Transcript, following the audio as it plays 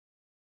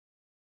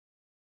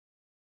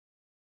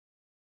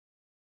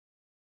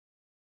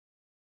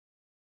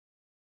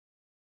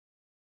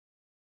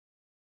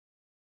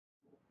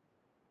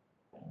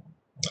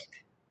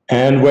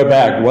And we're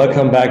back.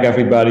 Welcome back,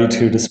 everybody,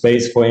 to the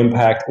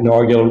Space4Impact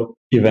inaugural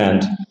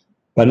event.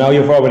 By now,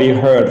 you've already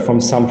heard from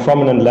some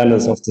prominent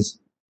leaders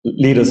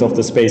of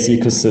the space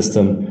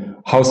ecosystem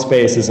how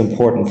space is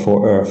important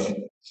for Earth.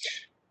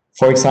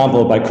 For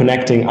example, by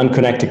connecting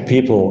unconnected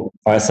people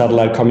via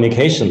satellite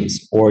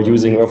communications, or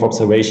using Earth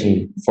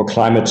observation for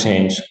climate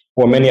change,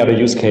 or many other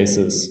use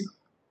cases,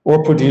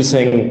 or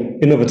producing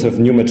innovative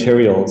new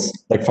materials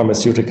like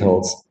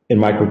pharmaceuticals in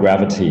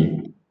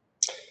microgravity.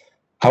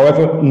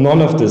 However,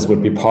 none of this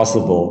would be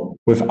possible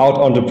without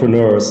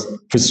entrepreneurs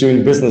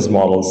pursuing business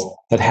models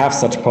that have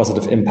such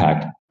positive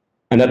impact.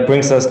 And that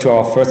brings us to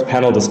our first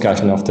panel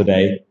discussion of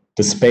today,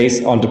 the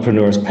Space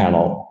Entrepreneurs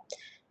Panel.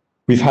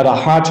 We've had a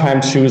hard time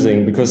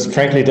choosing because,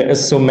 frankly, there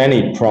is so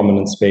many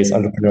prominent space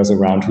entrepreneurs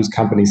around whose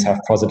companies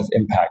have positive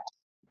impact.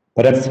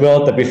 But I'm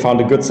thrilled that we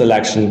found a good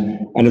selection,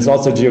 and it's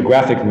also a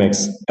geographic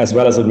mix, as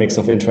well as a mix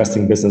of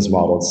interesting business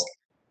models.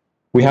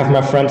 We have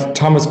my friend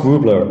Thomas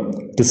Grubler,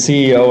 the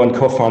CEO and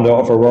co-founder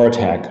of Aurora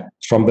Tech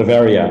from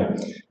Bavaria.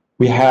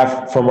 We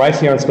have from right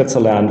here in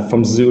Switzerland,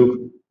 from Zug,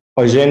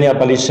 Eugenia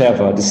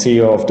Balisheva, the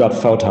CEO of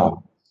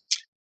Photon.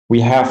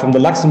 We have from the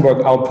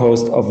Luxembourg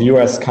outpost of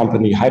US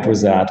company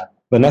Hydrosat,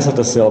 Vanessa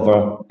da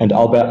Silva and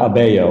Albert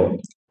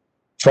Abeyo.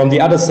 From the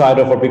other side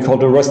of what we call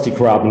the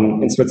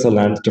Röstigraben in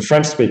Switzerland, the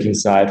French-speaking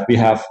side, we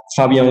have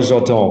Fabien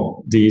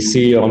Jordan, the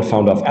CEO and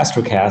founder of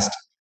Astrocast.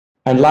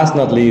 And last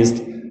but not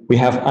least, we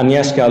have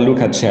Agnieszka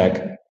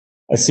Lukacek,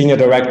 a Senior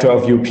Director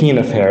of European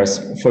Affairs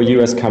for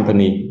US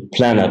company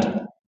Planet.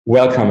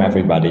 Welcome,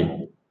 everybody.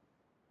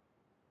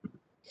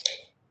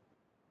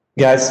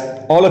 Guys,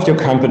 all of your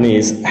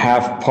companies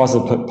have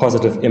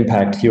positive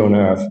impact here on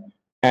Earth.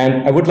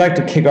 And I would like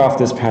to kick off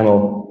this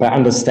panel by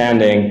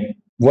understanding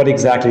what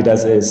exactly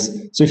this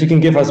is. So if you can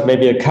give us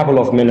maybe a couple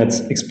of minutes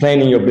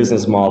explaining your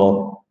business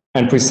model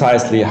and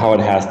precisely how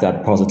it has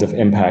that positive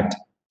impact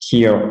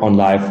here on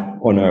life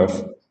on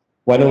Earth.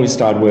 Why don't we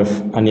start with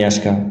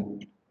Agnieszka?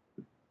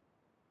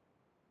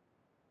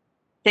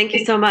 Thank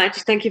you so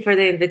much. Thank you for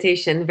the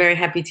invitation. Very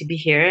happy to be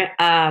here.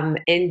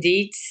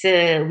 Indeed,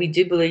 we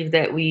do believe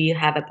that we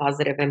have a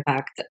positive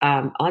impact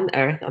on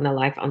Earth, on the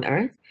life on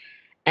Earth.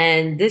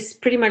 And this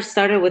pretty much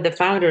started with the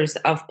founders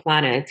of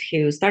Planet,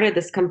 who started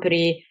this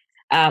company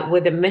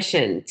with a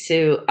mission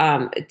to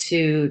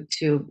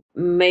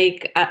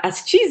make,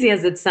 as cheesy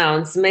as it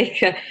sounds,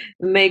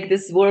 make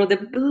this world a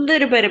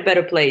little bit a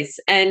better place.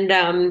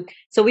 And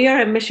so we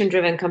are a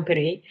mission-driven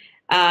company.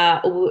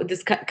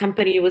 This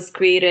company was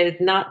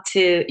created not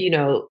to,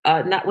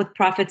 not with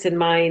profits in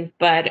mind,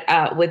 but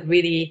with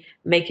really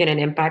making an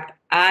impact.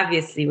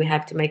 Obviously, we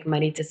have to make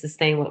money to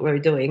sustain what we're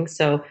doing.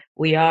 So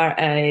we are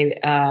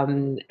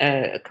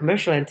a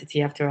commercial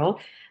entity after all.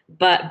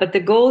 But the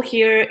goal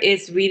here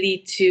is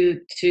really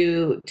to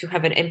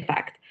have an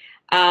impact.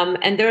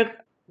 And there are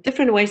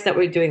different ways that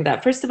we're doing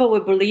that. First of all, we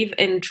believe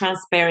in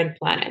transparent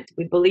planet.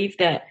 We believe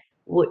that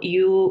what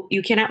you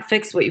cannot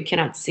fix what you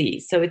cannot see.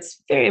 So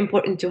it's very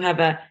important to have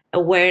a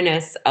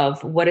awareness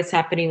of what is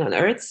happening on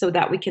Earth so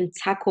that we can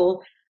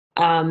tackle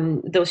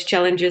those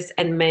challenges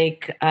and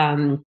make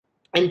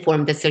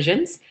informed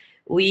decisions.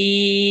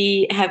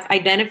 We have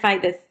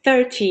identified that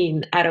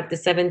 13 out of the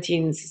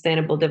 17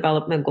 Sustainable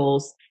Development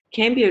Goals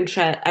can be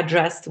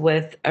addressed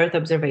with Earth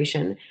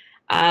observation,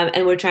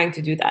 and we're trying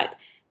to do that.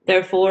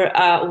 Therefore,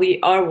 we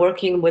are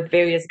working with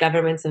various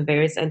governments and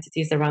various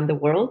entities around the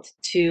world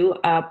to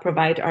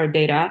provide our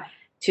data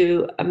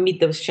to meet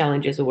those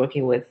challenges. We're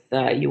working with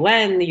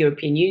UN, the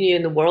European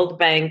Union, the World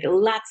Bank,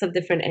 lots of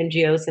different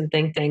NGOs and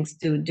think tanks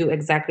to do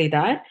exactly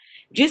that.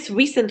 Just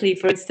recently,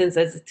 for instance,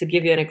 as to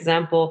give you an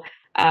example,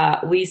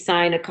 we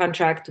signed a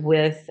contract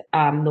with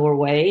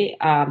Norway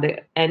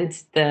and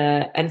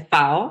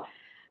FAO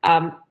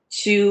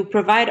to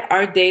provide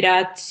our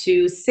data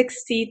to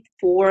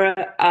 64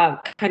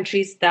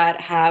 countries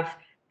that have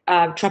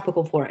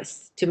tropical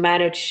forests to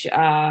manage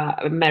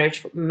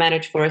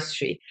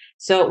forestry.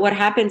 So what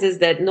happens is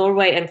that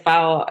Norway and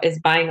FAO is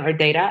buying our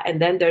data,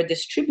 and then they're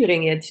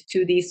distributing it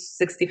to these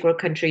 64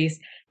 countries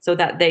so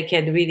that they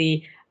can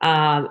really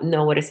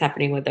know what is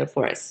happening with their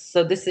forests.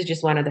 So this is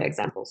just one of the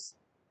examples.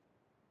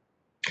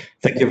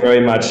 Thank you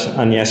very much,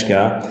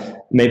 Agnieszka.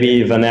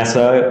 Maybe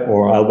Vanessa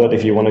or Albert,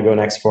 if you want to go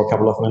next for a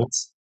couple of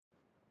minutes.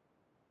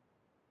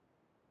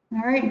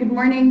 All right, good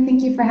morning.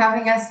 Thank you for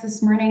having us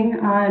this morning.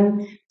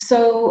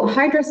 So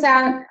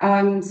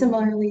Hydrosat,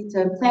 similarly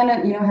to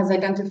Planet, has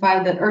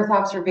identified that Earth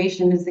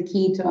observation is the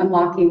key to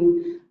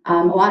unlocking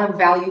a lot of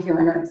value here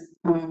on Earth.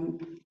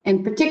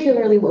 And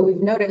particularly what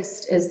we've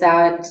noticed is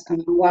that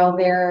while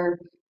there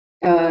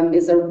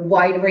is a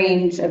wide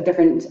range of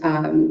different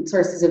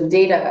sources of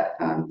data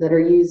that are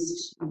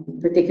used,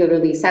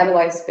 particularly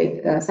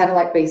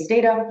satellite-based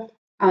data,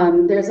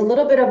 there's a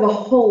little bit of a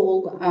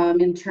hole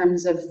in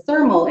terms of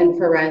thermal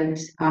infrared,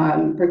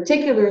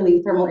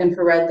 particularly thermal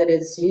infrared that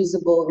is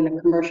usable in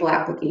a commercial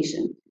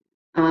application.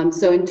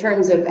 So in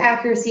terms of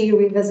accuracy,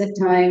 revisit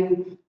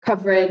time,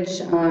 coverage,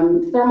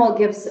 thermal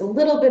gives a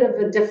little bit of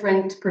a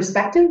different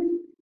perspective.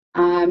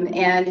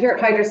 And here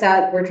at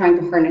Hydrosat, we're trying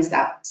to harness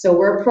that. So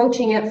we're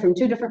approaching it from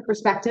two different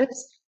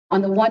perspectives.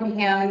 On the one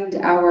hand,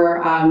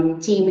 our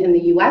team in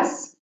the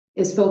US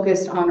is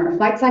focused on our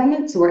flight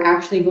segment, so we're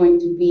actually going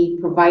to be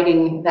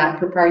providing that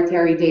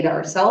proprietary data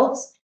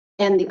ourselves.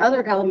 And the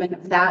other element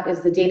of that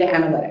is the data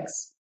analytics.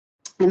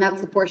 And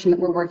that's the portion that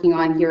we're working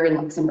on here in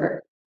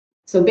Luxembourg.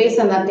 So based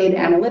on that data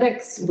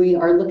analytics, we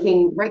are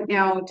looking right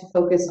now to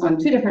focus on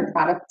two different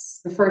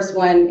products. The first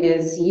one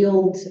is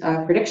yield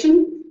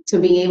prediction. So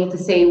being able to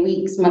say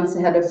weeks, months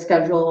ahead of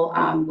schedule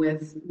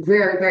with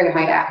very, very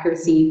high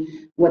accuracy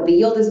what the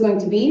yield is going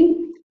to be.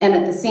 And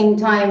at the same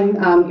time,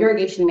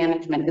 irrigation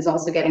management is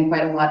also getting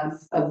quite a lot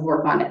of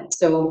work on it.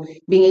 So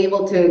being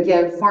able to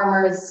give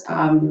farmers,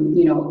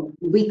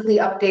 weekly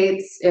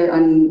updates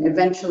and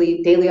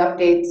eventually daily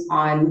updates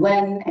on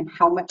when and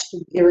how much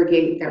to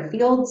irrigate their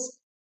fields.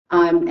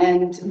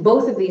 And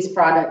both of these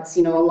products,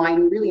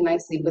 align really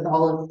nicely with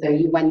all of the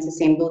UN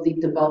Sustainability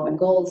Development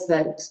Goals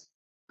that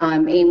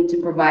aim to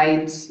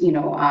provide,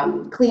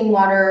 clean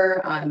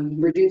water,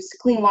 reduce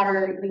clean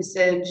water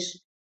usage.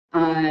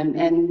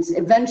 And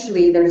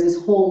eventually there's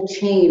this whole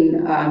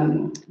chain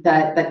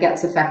that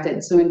gets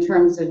affected. So in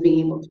terms of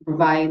being able to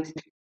provide,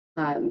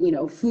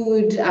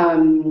 food,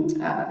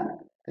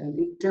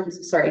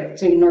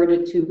 in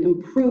order to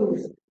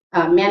improve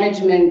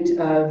management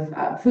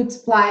of food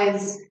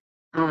supplies,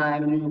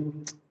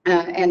 and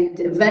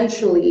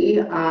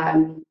eventually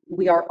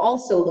we are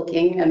also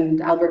looking,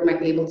 and Albert might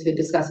be able to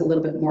discuss a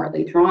little bit more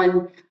later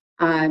on,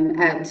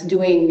 at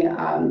doing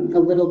a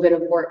little bit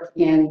of work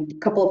in a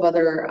couple of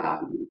other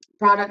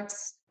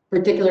products,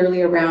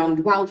 particularly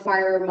around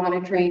wildfire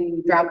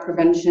monitoring, drought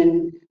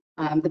prevention.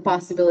 The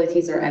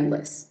possibilities are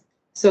endless.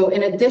 So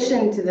in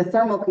addition to the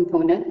thermal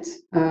component,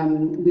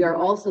 we are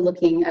also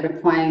looking at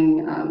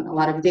applying a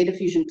lot of data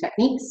fusion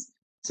techniques.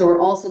 So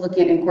we're also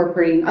looking at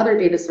incorporating other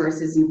data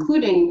sources,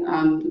 including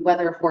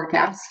weather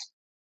forecast.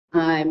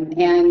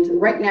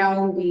 And right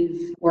now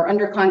we're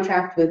under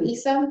contract with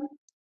ESA,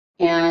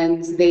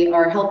 and they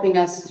are helping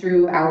us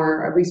through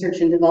our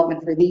research and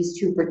development for these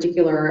two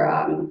particular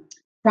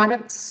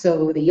products,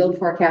 so the yield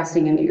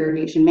forecasting and the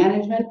irrigation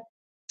management.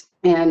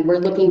 And we're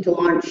looking to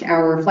launch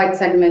our flight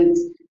segment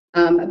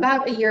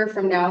about a year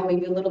from now,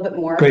 maybe a little bit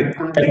more. Great,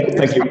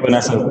 thank you,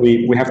 Vanessa.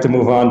 We have to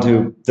move on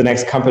to the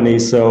next company.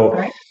 So,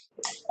 right.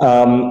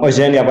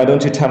 Eugenia, why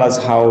don't you tell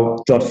us how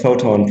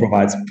 .Photon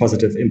provides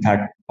positive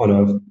impact on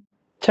Earth?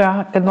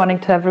 Sure. Good morning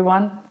to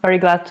everyone. Very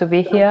glad to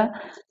be here.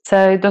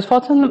 So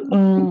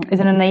 .Photon is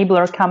an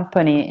enabler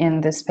company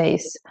in this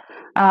space.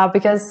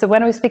 Because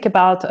when we speak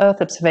about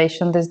Earth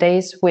observation these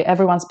days,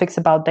 everyone speaks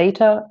about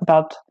data,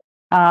 about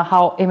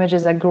how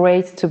images are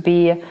great to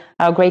be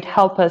great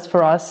helpers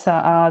for us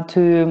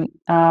to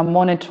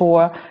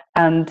monitor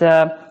and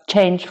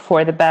change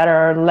for the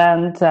better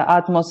land,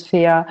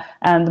 atmosphere,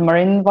 and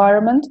marine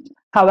environment.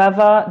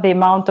 However, the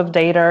amount of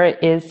data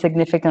is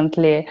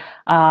significantly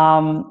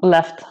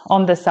left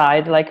on the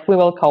side, like we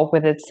will cope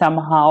with it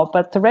somehow.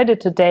 But already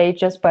today,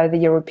 just by the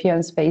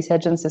European Space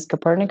Agency's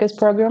Copernicus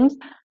programs,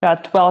 there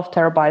are 12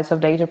 terabytes of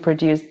data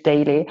produced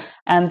daily.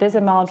 And this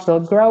amount will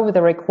grow with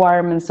the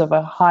requirements of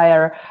a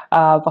higher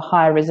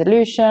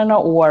resolution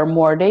or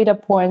more data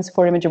points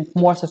for imaging,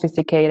 more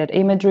sophisticated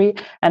imagery.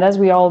 And as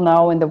we all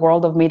know, in the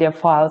world of media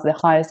files, the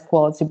highest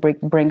quality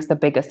brings the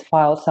biggest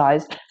file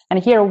size.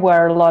 And here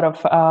where a lot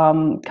of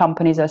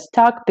companies are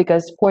stuck,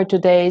 because for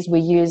today's we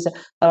use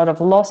a lot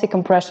of lossy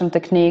compression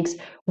techniques,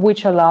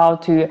 which allow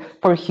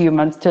for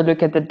humans to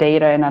look at the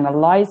data and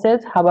analyze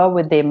it. However,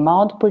 with the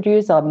amount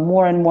produced,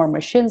 more and more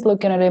machines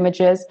looking at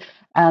images,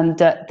 and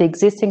the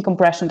existing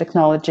compression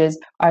technologies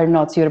are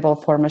not suitable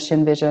for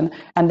machine vision.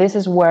 And this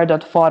is where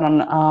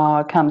 .Photon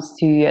comes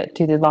to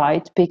the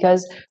light,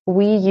 because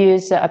we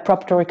use a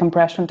proprietary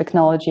compression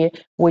technology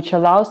which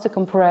allows to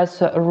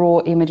compress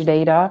raw image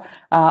data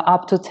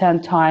up to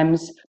 10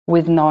 times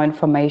with no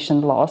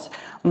information loss.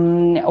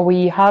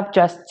 We have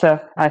just,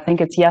 I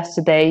think it's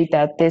yesterday,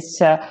 that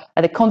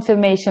the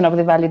confirmation of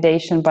the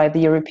validation by the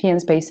European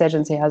Space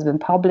Agency has been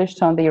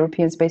published on the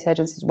European Space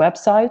Agency's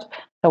website.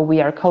 So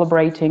we are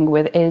collaborating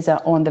with ESA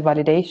on the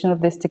validation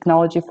of this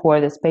technology for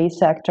the space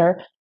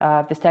sector.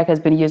 This tech has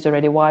been used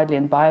already widely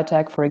in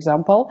biotech, for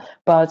example,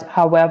 but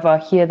however,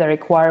 here the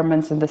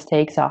requirements and the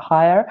stakes are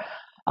higher.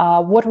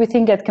 What we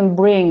think it can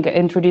bring,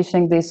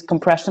 introducing this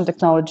compression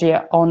technology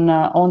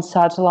on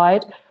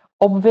satellite,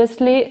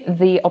 obviously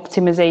the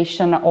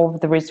optimization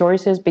of the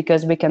resources,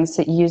 because we can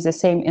use the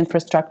same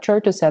infrastructure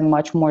to send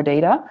much more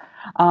data.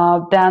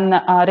 Then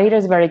data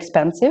is very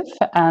expensive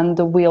and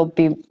will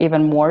be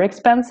even more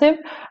expensive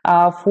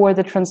for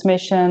the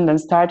transmission and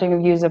starting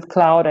of use of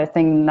cloud. I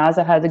think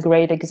NASA had a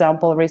great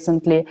example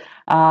recently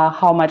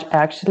how much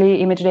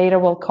actually image data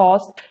will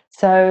cost.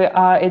 So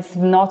it's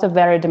not a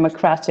very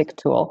democratic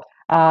tool.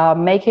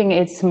 Making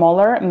it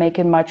smaller, make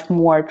it much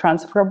more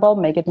transferable,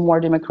 make it more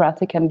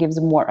democratic, and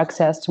gives more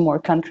access to more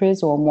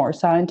countries or more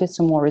scientists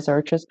or more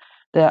researchers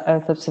the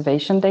Earth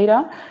observation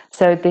data.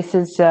 So this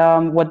is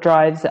what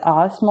drives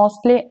us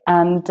mostly,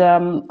 and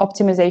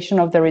optimization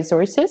of the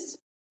resources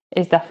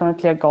is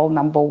definitely a goal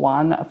number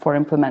one for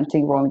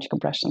implementing raw image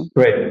compression.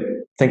 Great,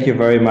 thank you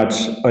very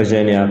much,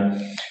 Eugenia.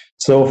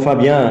 So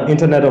Fabien,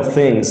 Internet of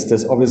Things,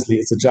 there's obviously,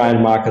 it's a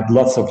giant market,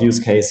 lots of use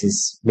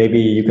cases. Maybe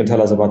you can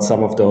tell us about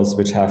some of those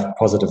which have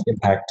positive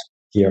impact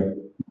here.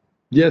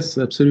 Yes,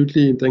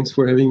 absolutely. Thanks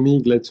for having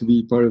me. Glad to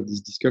be part of this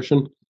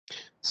discussion.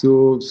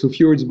 So a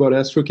few words about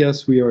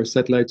Astrocast. We are a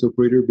satellite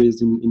operator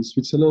based in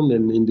Switzerland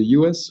and in the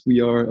US. We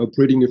are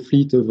operating a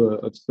fleet of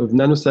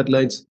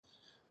nanosatellites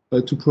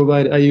to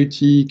provide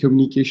IoT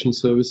communication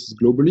services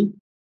globally.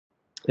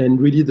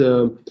 And really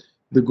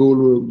the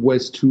goal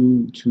was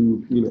to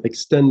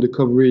extend the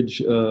coverage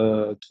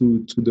to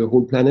the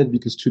whole planet,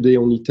 because today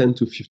only 10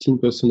 to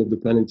 15% of the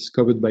planet is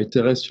covered by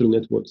terrestrial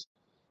networks.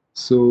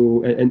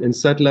 So and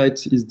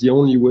satellite is the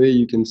only way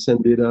you can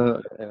send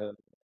data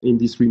in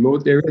these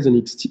remote areas, and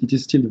it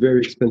is still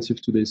very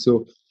expensive today.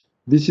 So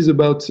this is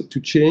about to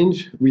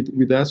change with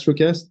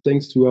Astrocast.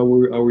 Thanks to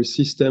our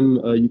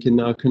system, you can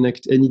now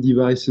connect any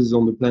devices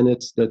on the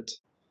planet that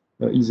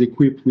is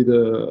equipped with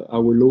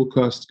our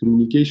low-cost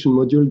communication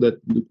module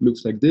that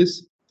looks like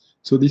this.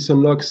 So this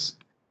unlocks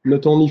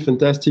not only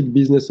fantastic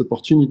business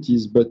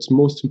opportunities, but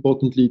most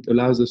importantly, it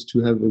allows us to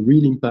have a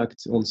real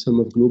impact on some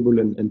of global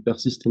and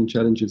persistent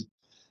challenges.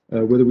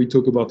 Whether we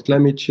talk about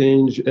climate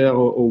change, air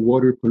or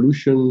water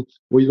pollution,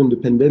 or even the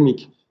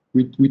pandemic,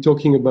 we're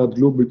talking about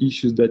global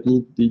issues that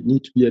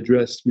need to be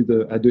addressed with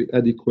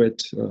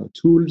adequate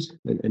tools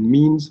and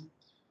means.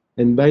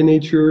 And by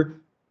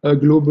nature, a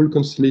global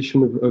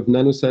constellation of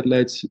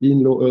nanosatellites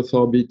in low Earth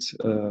orbit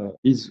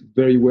is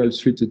very well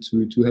suited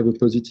to have a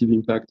positive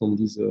impact on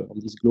these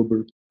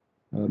global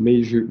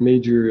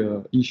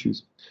major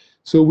issues.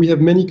 So we have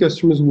many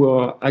customers who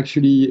are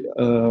actually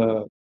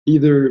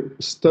either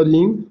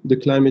studying the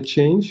climate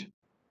change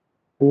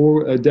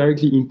or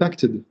directly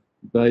impacted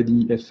by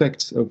the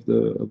effects of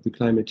the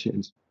climate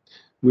change.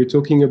 We're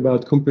talking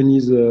about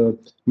companies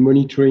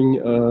monitoring,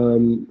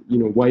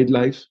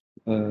 wildlife,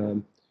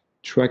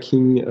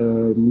 tracking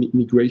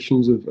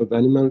migrations of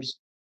animals.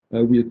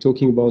 We are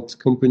talking about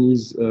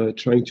companies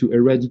trying to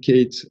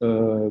eradicate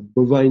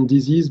bovine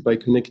disease by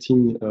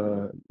connecting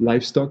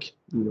livestock,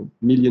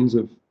 millions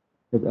of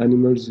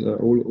animals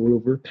all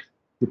over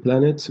the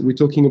planet. We're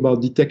talking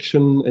about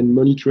detection and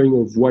monitoring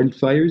of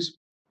wildfires.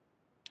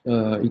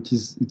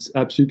 It's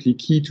absolutely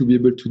key to be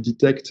able to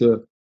detect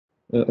a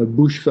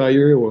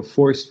bushfire or a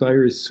forest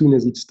fire as soon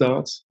as it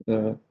starts.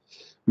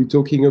 We're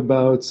talking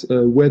about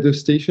weather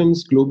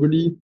stations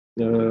globally,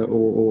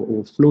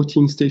 or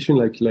floating station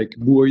like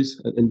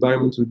buoys,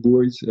 environmental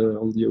buoys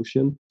on the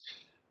ocean.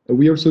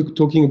 We're also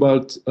talking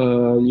about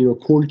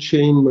cold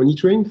chain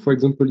monitoring. For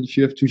example, if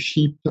you have to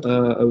ship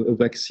a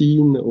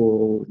vaccine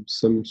or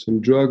some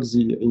drugs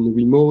in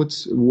remote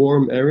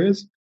warm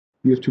areas,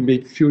 you have to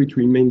make sure it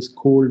remains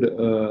cold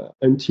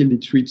until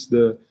it reaches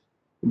the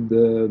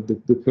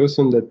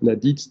person that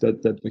needs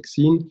that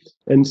vaccine.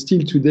 And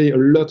still today, a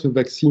lot of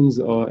vaccines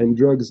and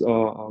drugs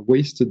are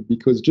wasted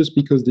because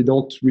they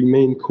don't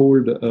remain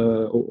cold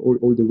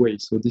all the way.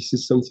 So this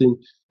is something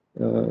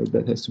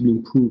that has to be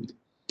improved.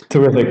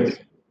 Terrific.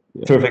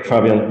 Yeah. Terrific,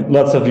 Fabien.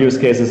 Lots of use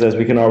cases, as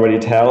we can already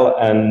tell.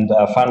 And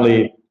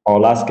finally, our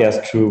last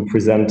guest to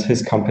present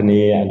his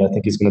company, and I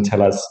think he's going to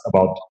tell us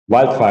about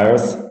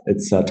wildfires.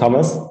 It's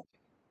Thomas.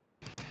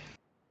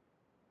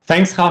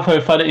 Thanks,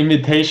 Raphael, for the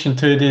invitation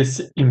to this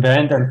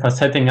event and for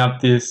setting up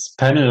this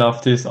panel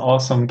of these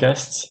awesome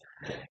guests.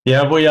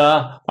 Yeah,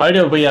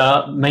 although we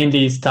are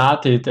mainly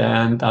started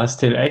and are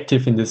still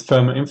active in this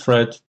thermal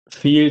infrared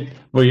field,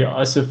 we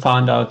also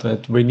found out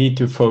that we need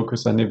to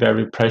focus on a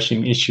very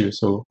pressing issue,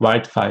 so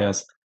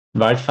wildfires.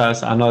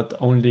 Wildfires are not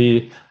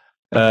only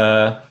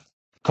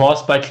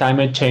caused by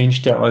climate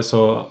change, they're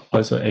also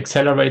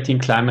accelerating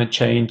climate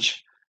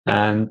change.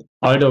 And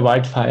although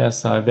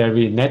wildfires are a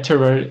very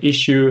natural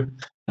issue,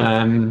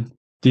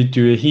 due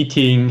to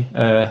heating,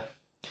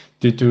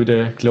 due to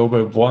the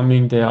global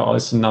warming, they are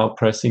also now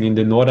pressing in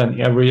the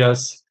northern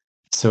areas.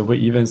 So we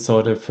even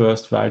saw the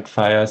first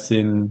wildfires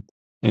in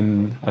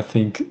I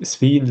think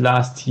Sweden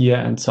last year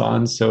and so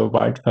on. So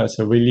wildfires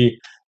are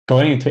really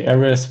going into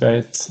areas where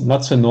it's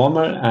not so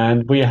normal,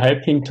 and we are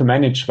helping to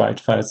manage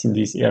wildfires in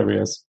these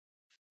areas.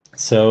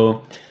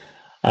 So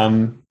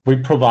we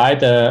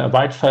provide a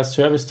wildfire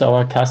service to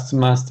our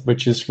customers,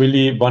 which is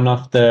really one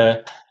of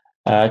the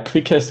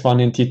quickest one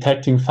in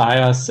detecting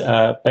fires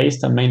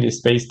based on mainly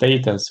space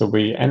data. So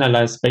we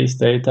analyze space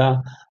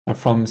data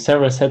from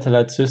several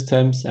satellite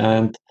systems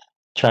and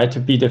try to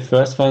be the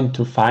first one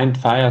to find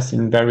fires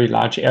in very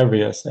large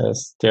areas.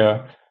 As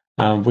there,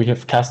 we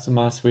have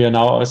customers. We are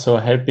now also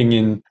helping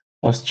in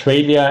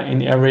Australia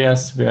in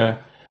areas where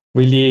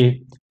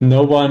really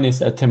no one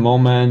is at the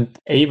moment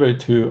able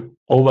to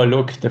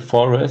overlook the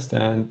forest,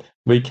 and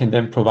we can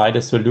then provide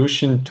a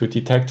solution to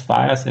detect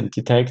fires and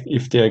detect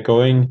if they're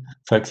going,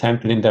 for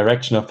example, in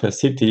direction of a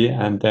city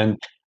and then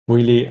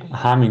really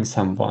harming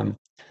someone.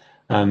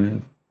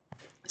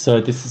 So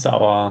this is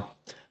our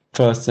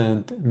first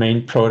and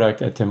main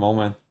product at the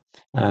moment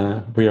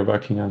we are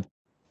working on.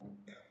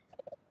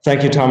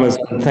 Thank you, Thomas.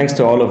 And thanks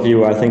to all of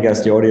you. I think,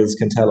 as the audience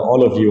can tell,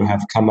 all of you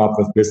have come up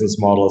with business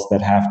models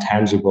that have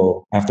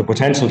the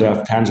potential to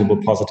have tangible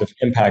positive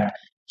impact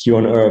here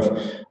on Earth.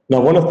 Now,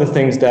 one of the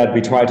things that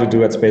we try to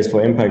do at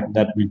Space4Impact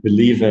that we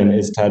believe in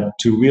is that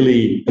to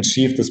really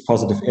achieve this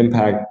positive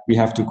impact, we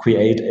have to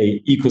create an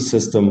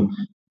ecosystem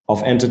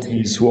of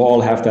entities who all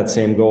have that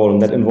same goal.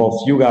 And that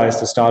involves you guys,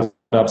 the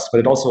startups, but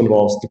it also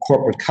involves the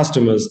corporate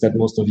customers that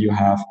most of you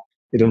have.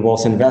 It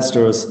involves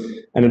investors,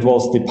 and it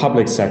involves the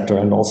public sector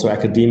and also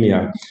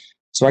academia.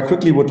 So I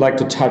quickly would like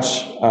to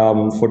touch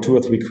for 2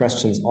 or 3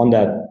 questions on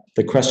that,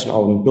 the question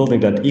on building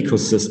that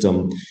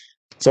ecosystem.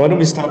 So why don't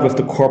we start with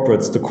the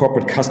corporates, the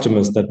corporate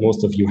customers that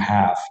most of you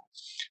have.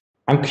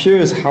 I'm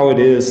curious how it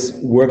is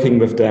working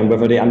with them,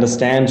 whether they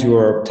understand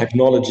your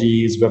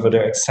technologies, whether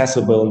they're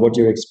accessible, and what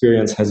your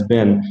experience has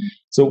been.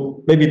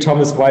 So maybe,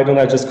 Thomas, why don't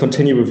I just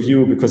continue with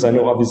you? Because I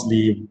know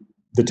obviously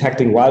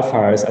detecting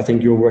wildfires, I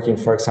think you're working,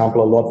 for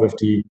example, a lot with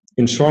the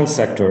insurance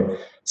sector.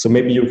 So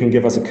maybe you can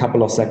give us a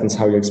couple of seconds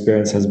how your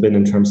experience has been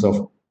in terms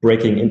of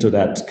breaking into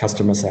that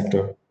customer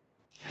sector.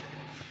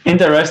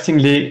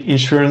 Interestingly,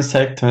 insurance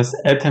sectors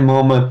at the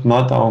moment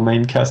not our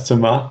main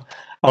customer,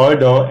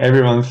 although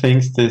everyone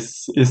thinks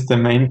this is the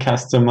main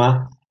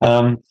customer.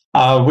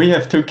 We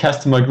have 2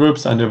 customer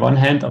groups. On the one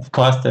hand, of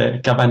course, the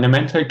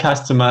governmental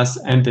customers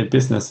and the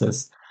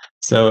businesses.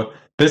 So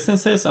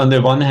businesses, on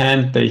the one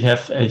hand, they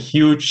have a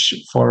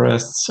huge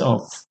forests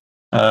of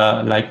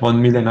like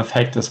 1 million of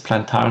hectares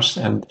plantages,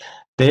 and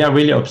they are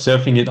really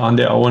observing it on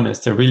their own,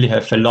 as they really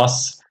have a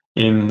loss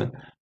in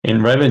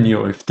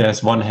revenue if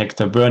there's 1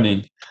 hectare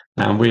burning.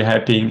 And we're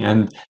helping,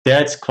 and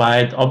there it's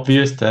quite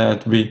obvious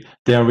that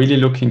they are really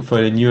looking for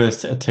the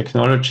newest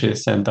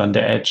technologies and on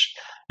the edge.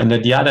 And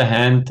on the other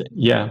hand,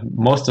 yeah,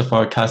 most of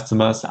our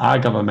customers are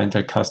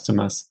governmental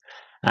customers.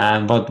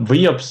 And what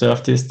we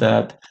observed is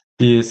that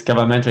these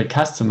governmental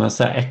customers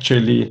are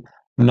actually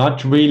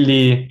not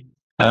really,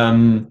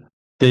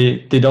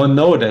 they don't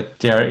know that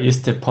there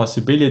is the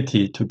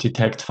possibility to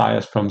detect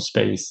fires from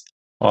space,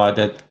 or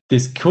that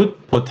this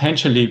could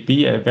potentially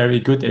be a very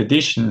good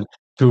addition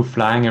to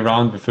flying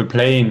around with a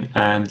plane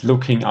and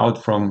looking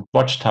out from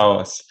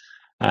watchtowers.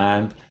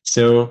 And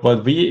so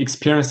what we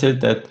experienced is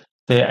that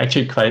they're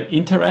actually quite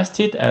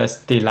interested,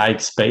 as they like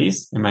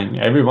space. I mean,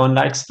 everyone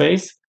likes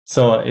space.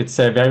 So it's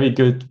a very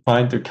good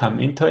point to come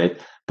into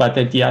it. But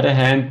at the other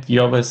hand, we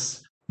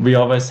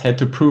always had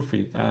to prove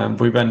it.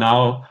 We were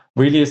now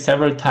really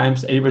several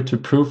times able to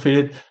prove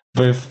it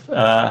with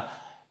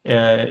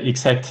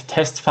exact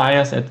test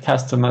fires at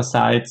customer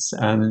sites,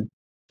 and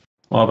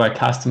or by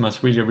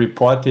customers really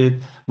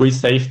reported, we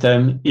saved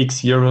them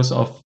X euros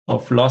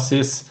of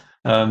losses.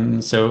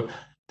 So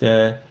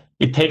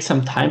it takes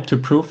some time to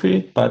prove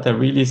it, but I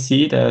really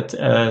see that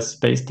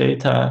space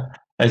data,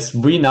 as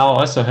we now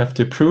also have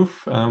to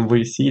prove,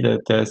 we see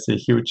that there's a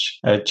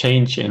huge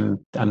change in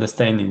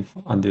understanding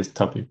on this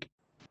topic.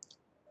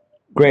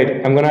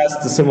 Great. I'm going to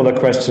ask the similar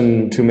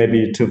question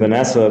to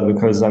Vanessa,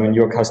 because I mean,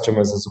 your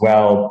customers as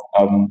well.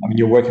 I mean,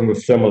 you're working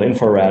with thermal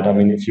infrared. I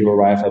mean, if you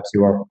arrive at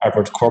your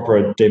average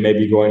corporate, they may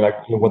be going like,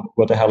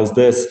 what the hell is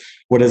this?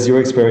 What has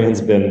your experience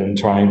been in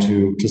trying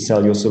to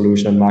sell your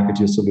solution and market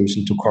your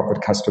solution to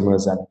corporate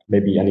customers, and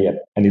maybe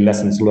any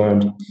lessons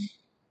learned?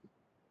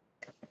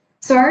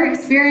 So our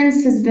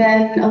experience has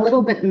been a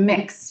little bit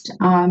mixed.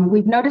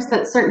 We've noticed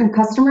that certain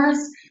customers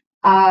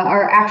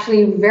are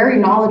actually very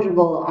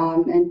knowledgeable,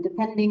 and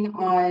depending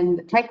on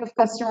the type of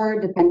customer,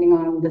 depending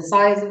on the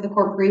size of the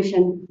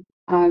corporation,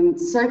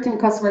 certain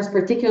customers,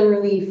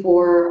 particularly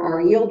for our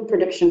yield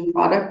prediction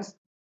product,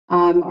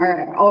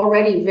 are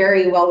already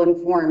very well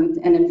informed.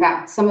 And in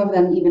fact, some of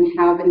them even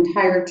have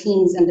entire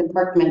teams and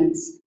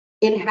departments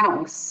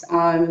in-house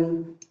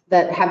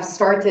that have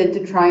started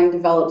to try and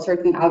develop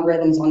certain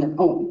algorithms on their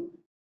own.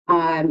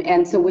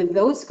 And so with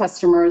those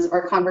customers,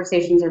 our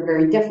conversations are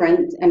very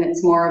different, and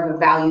it's more of a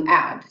value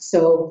add.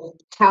 So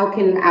how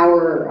can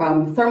our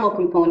thermal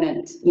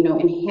component,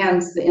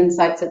 enhance the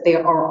insights that they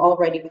are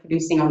already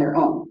producing on their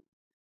own?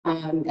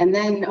 And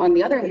then on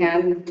the other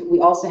hand,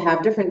 we also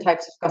have different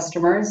types of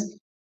customers,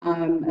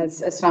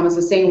 as Thomas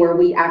was saying, where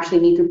we actually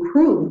need to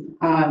prove,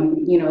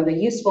 the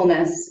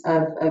usefulness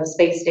of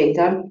space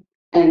data,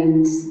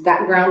 and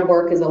that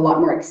groundwork is a lot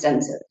more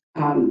extensive.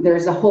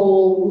 There's a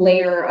whole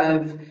layer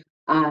of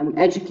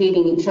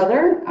educating each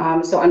other,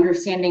 so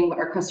understanding what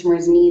our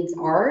customers' needs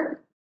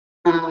are,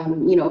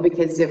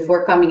 because if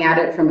we're coming at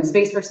it from a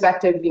space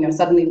perspective,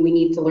 suddenly we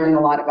need to learn a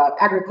lot about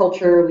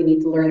agriculture, we need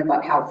to learn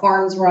about how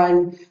farms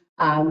run,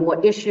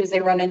 what issues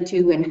they run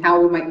into, and how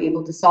we might be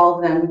able to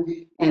solve them.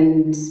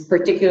 And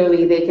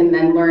particularly, they can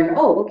then learn,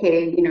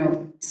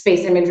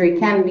 space imagery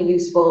can be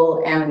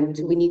useful, and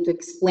we need to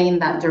explain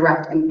that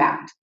direct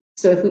impact.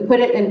 So if we put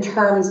it in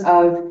terms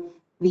of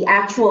the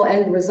actual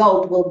end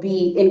result will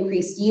be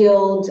increased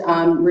yield,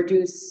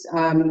 reduce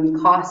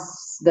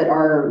costs that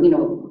are,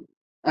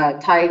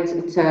 tied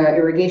to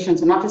irrigation.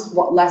 So not just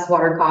less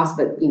water costs,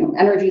 but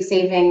energy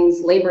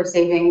savings, labor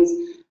savings.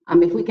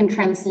 If we can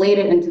translate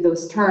it into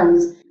those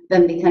terms,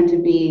 then they tend to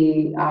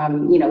be,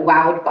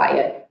 wowed by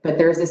it. But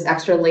there's this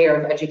extra layer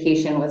of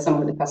education with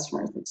some of the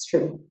customers. It's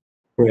true.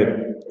 Great.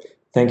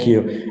 Thank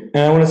you.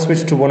 And I want to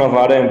switch to one of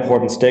our other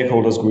important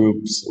stakeholders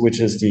groups, which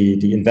is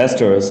the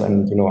investors.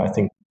 And, I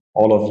think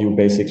all of you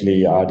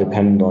basically are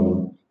dependent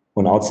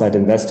on outside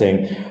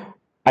investing.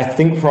 I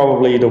think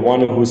probably the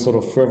one who's sort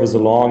of furthest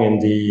along in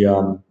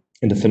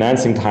the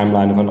financing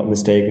timeline, if I'm not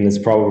mistaken, is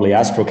probably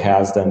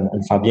Astrocast and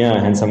Fabien.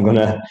 Hence, I'm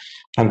gonna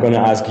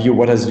ask you,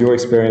 what has your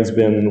experience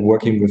been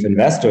working with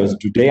investors?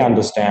 Do they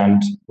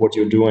understand what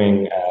you're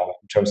doing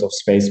in terms of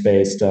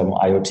space-based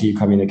IoT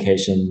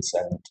communications,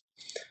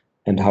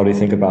 and how do you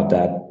think about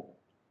that?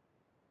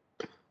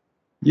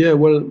 Yeah,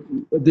 well,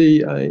 they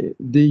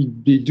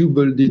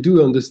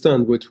do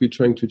understand what we're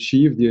trying to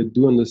achieve. They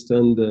do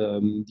understand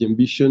the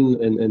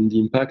ambition and the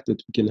impact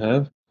that we can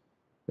have.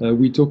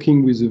 We're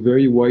talking with a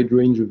very wide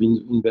range of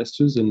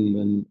investors,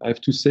 and I have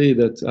to say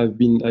that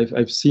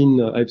I've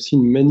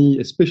seen many,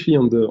 especially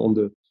on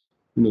the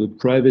the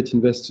private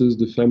investors,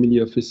 the family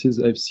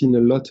offices. I've seen a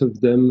lot of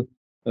them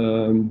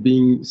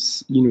being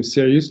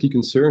seriously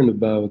concerned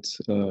about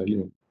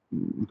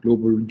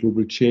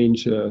global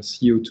change,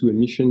 CO2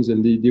 emissions,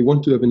 and they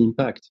want to have an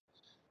impact.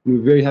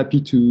 We're very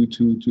happy to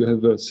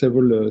have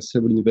several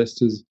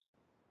investors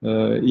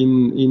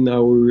in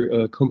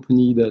our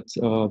company that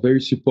are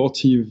very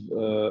supportive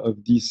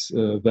of these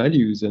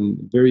values and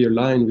very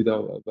aligned with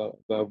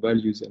our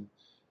values. And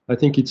I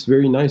think it's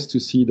very nice to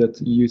see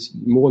that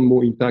more and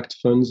more impact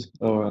funds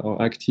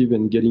are active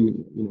and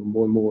getting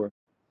more and more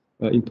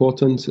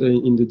important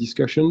in the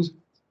discussions.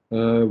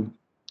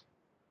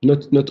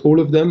 Not all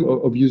of them,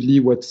 obviously.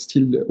 What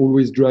still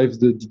always drives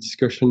the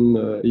discussion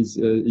is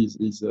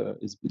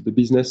the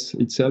business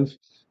itself.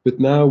 But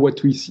now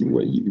what we see,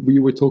 we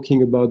were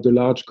talking about the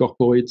large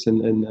corporates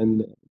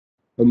and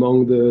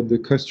among the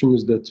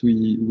customers that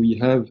we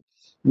have,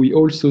 we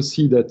also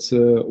see that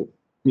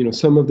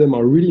some of them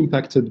are really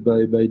impacted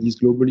by these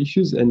global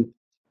issues, and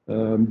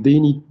they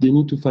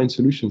need to find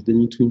solutions. They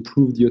need to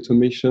improve the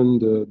automation,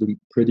 the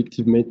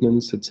predictive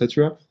maintenance,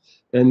 etc.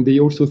 And they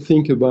also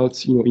think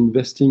about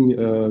investing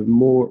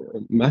more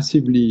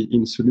massively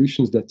in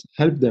solutions that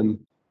help them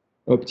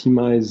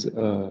optimize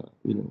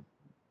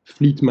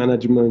fleet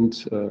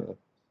management,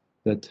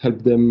 that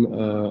help them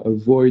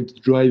avoid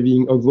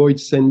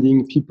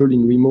sending people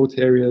in remote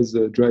areas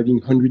driving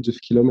hundreds of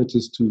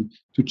kilometers to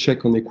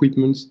check on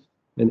equipment,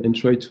 and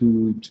try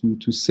to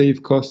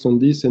save costs on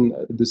this, and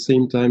at the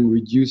same time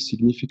reduce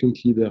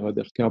significantly their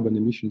carbon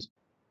emissions.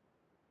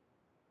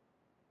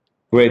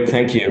 Great,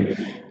 thank you.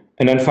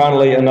 And then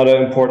finally, another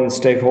important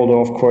stakeholder,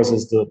 of course,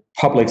 is the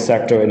public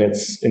sector in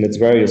its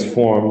various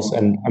forms.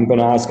 And I'm going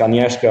to ask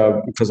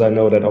Agnieszka, because I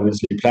know that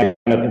obviously Planet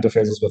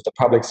interfaces with the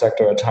public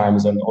sector at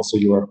times, and also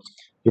your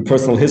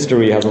personal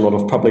history has a lot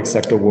of public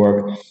sector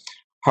work.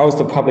 How is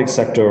the public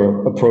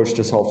sector approach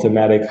this whole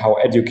thematic? How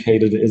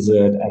educated is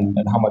it, and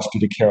how much do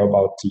they care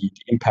about the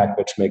impact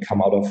which may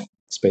come out of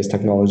space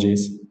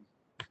technologies?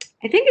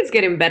 I think it's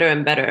getting better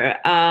and better.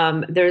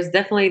 There's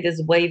definitely this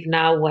wave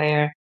now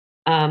where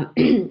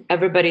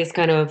everybody's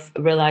kind of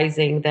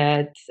realizing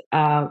that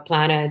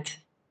planet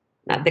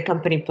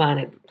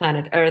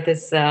Earth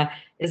is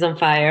on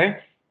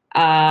fire,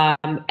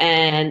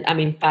 and I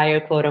mean fire,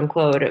 quote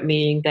unquote,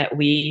 meaning that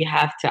we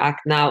have to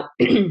act now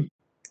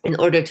in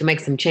order to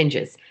make some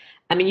changes.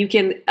 I mean, you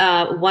can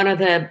one of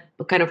the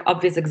kind of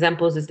obvious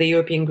examples is the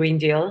European Green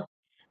Deal.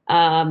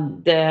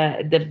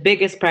 The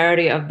biggest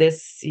priority of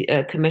this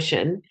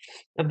commission,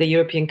 of the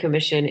European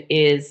Commission,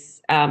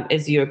 is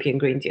European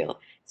Green Deal.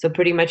 So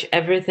pretty much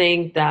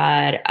everything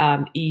that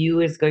EU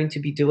is going to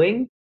be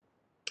doing,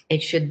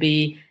 it should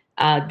be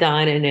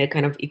done in a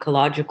kind of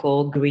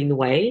ecological, green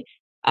way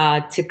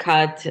to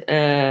cut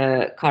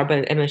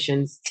carbon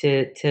emissions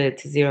to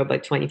zero by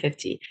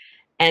 2050.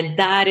 And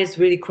that is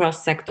really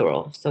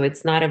cross-sectoral. So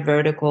it's not a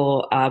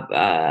vertical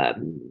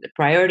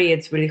priority,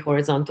 it's really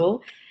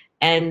horizontal.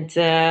 And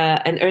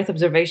Earth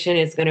observation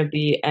is going to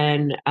be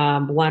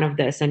one of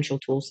the essential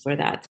tools for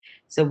that.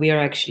 So we are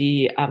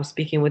actually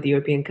speaking with the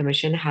European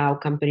Commission how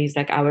companies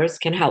like ours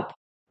can help,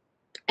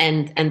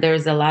 and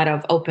there's a lot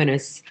of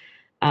openness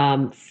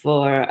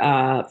for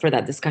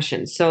that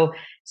discussion. So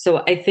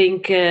I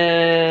think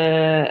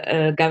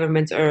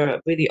governments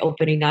are really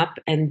opening up,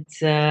 and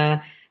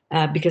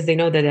because they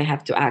know that they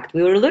have to act.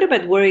 We were a little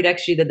bit worried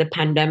actually that the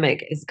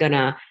pandemic is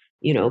gonna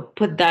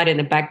put that in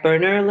the back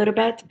burner a little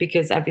bit,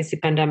 because obviously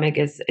pandemic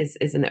is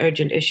an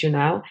urgent issue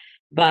now,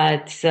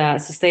 but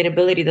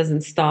sustainability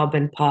doesn't stop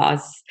and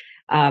pause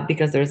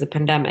because there's a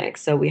pandemic.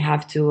 So we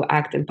have to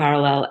act in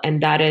parallel, and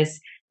that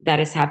is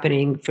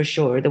happening for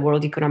sure. The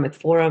World Economic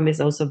Forum is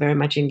also very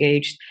much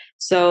engaged.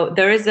 So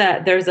there's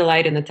a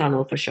light in the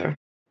tunnel for sure.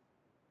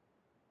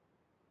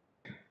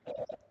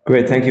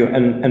 Great, thank you.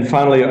 And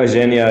finally,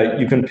 Eugenia,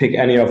 you can pick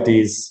any of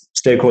these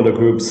stakeholder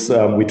groups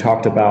we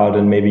talked about,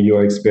 and maybe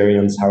your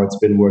experience, how it's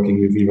been working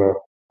with either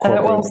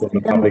corporates or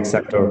the public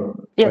sector.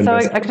 Yeah, so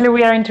actually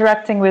we are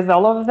interacting with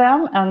all of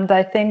them, and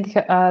I think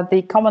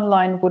the common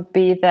line would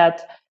be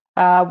that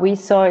we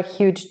saw a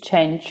huge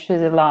change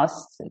in the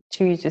last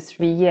 2 to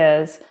 3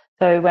 years.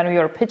 So when we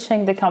were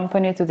pitching the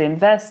company to the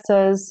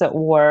investors,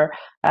 or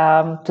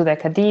to the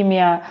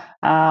academia,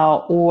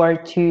 or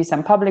to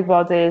some public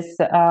bodies,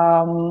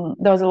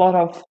 there was a lot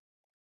of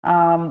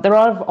there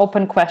are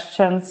open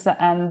questions,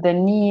 and the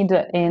need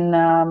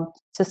in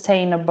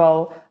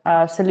sustainable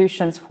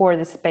solutions for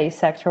the space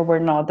sector were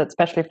not,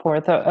 especially for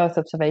the Earth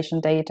observation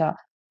data,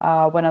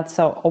 were not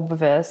so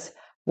obvious.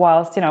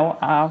 Whilst,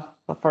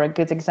 for a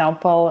good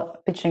example,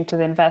 pitching to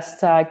the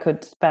investor, I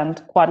could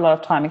spend quite a lot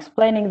of time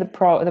explaining the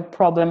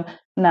problem.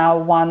 Now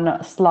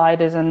one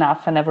slide is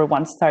enough, and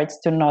everyone starts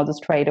to nod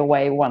straight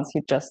away once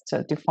you just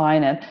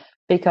define it.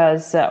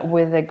 Because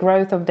with the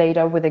growth of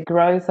data, with the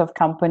growth of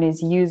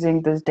companies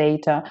using this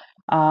data,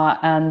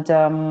 and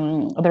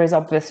there is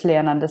obviously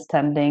an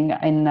understanding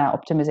in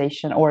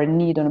optimization, or a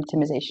need on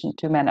optimization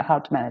to how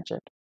to manage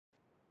it.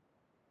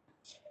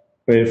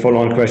 A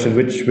follow-on question: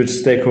 which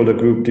stakeholder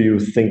group do you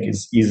think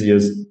is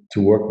easiest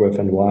to work with,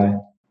 and why?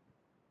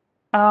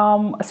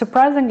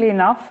 Surprisingly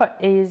enough,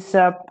 is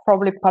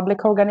probably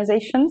public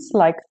organizations,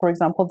 like, for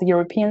example, the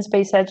European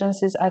space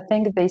agencies. I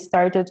think they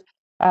started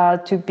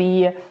to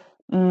be,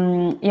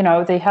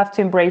 they have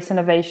to embrace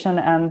innovation,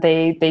 and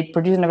they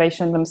produce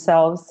innovation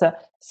themselves.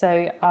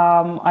 So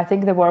I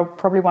think they were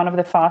probably one of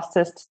the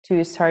fastest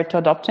to start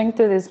adopting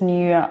to this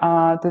new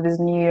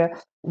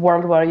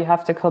world, where you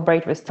have to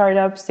collaborate with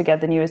startups to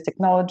get the newest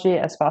technology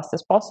as fast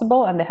as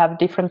possible, and they have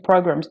different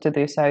programs to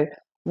do so.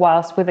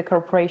 Whilst with the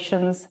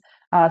corporations,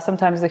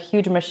 sometimes a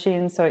huge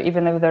machine, so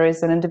even if there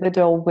is an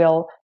individual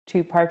will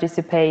to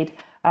participate,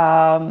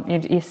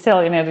 you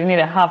still you need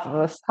a half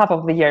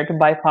of the year to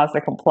bypass the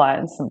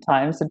compliance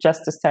sometimes, so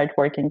just to start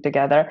working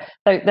together.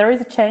 So there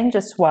is a change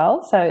as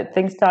well. So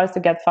things start to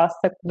get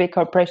faster. Big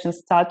corporations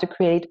start to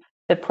create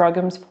the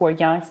programs for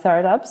young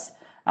startups,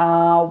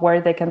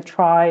 where they can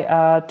try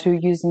to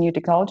use new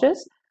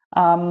technologies.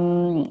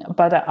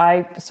 But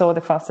I saw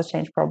the fastest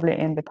change probably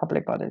in the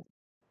public bodies.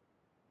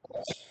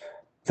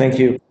 Thank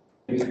you.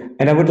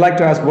 And I would like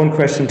to ask one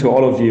question to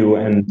all of you,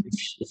 and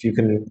if you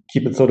can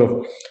keep it sort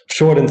of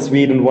short and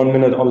sweet in 1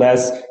 minute or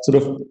less,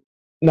 sort of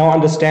now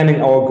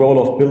understanding our goal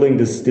of building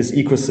this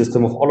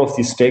ecosystem of all of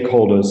these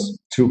stakeholders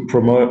to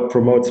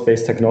promote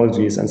space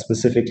technologies, and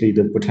specifically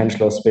the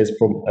potential of space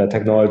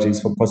technologies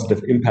for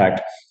positive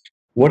impact.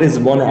 What is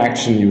one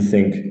action you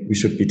think we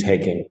should be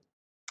taking?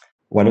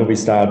 Why don't we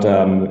start?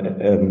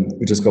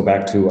 We just go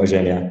back to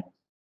Eugenia.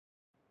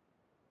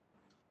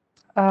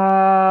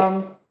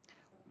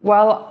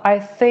 Well, I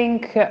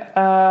think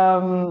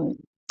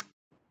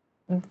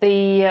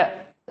the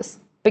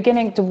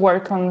beginning to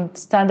work on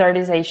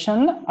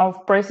standardization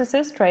of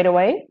processes straight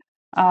away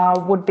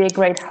would be a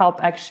great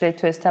help, actually,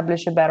 to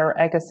establish a better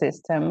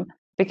ecosystem,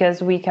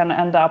 because we can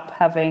end up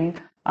having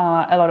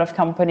a lot of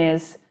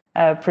companies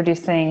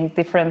producing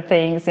different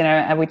things,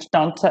 which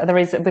there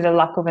is a bit of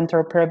lack of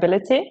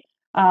interoperability.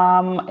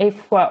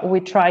 If we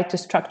try to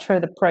structure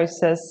the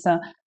process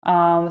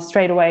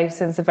straight away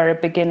since the very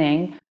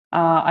beginning,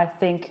 I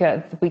think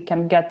we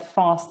can get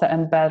faster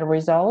and better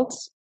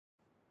results.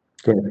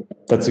 Great,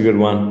 that's a good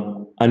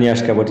one.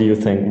 Agnieszka, what do you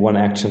think? One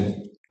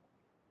action?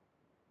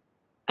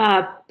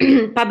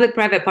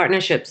 Public-private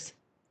partnerships.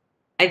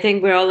 I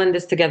think we're all in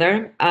this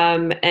together,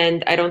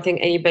 and I don't think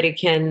anybody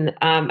can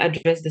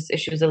address these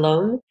issues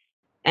alone.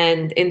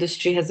 And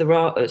industry has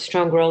a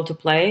strong role to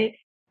play.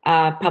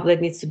 Public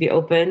needs to be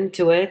open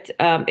to it.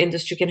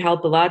 Industry can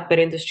help a lot, but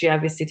industry,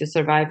 obviously, to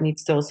survive,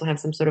 needs to also have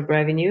some sort of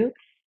revenue.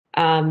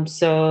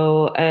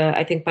 So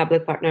I think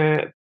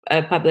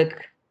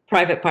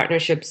public-private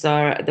partnerships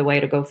are the way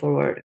to go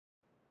forward.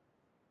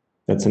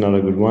 That's another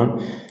good one.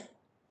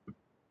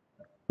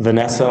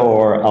 Vanessa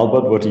or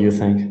Albert, what do you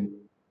think?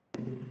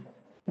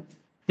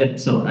 Yeah,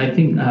 so I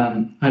think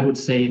I would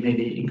say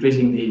maybe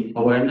increasing the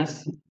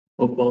awareness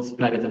of both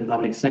private and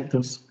public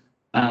sectors,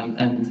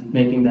 and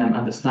making them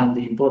understand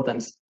the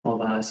importance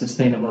of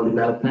sustainable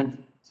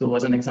development. So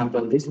as an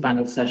example, this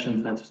panel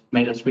session has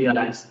made us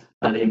realize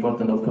the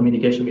importance of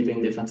communication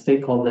between different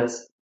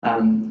stakeholders,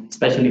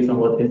 especially from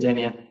what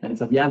Eugenia and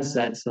Fabian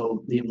said.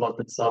 So the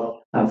importance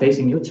of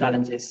facing new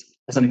challenges.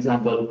 As an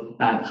example,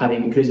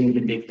 having increasingly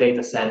big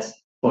data sets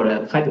for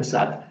a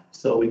hydrosat.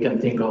 So we can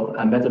think of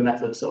better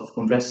methods of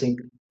compressing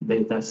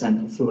data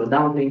sent through a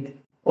downlink,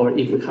 or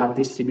if we have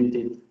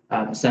distributed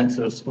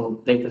sensors or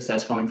data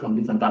sets coming from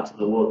different parts of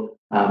the world,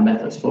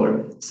 methods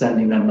for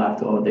sending them back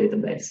to our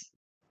database.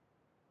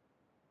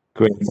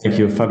 Great, thank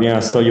you. Fabian,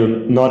 I saw you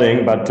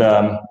nodding, but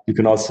you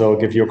can also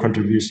give your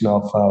contribution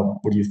of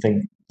what do you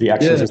think the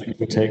actions that we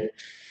could take?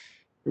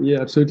 Yeah,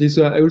 absolutely.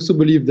 So I also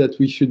believe that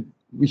we should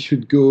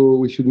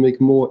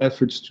make more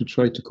efforts to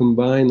try to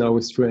combine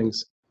our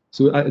strengths.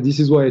 So this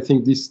is why I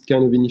think this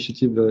kind of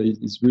initiative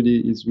is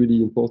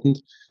really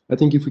important. I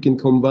think if we can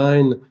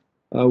combine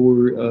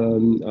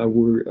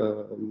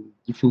our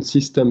different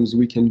systems,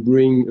 we can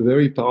bring a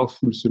very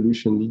powerful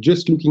solution.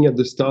 Just looking at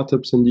the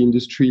startups and the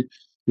industry,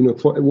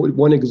 for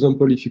one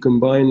example, if you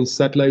combine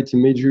satellite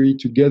imagery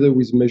together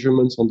with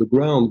measurements on the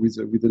ground with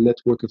a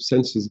network of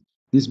sensors,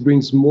 this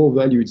brings more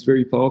value. It's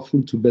very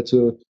powerful to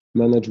better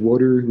manage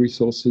water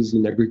resources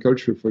in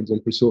agriculture, for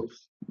example. So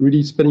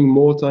really spending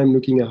more time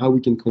looking at how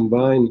we can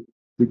combine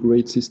the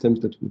great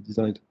systems that we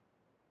designed.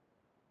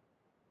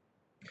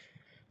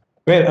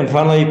 Great. And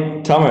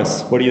finally,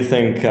 Thomas, what do you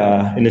think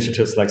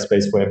initiatives like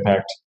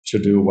Space4Impact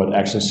should do? What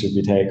actions should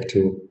we take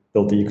to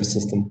build the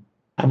ecosystem?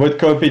 I would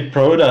go a bit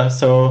broader.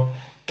 So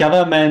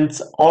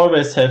governments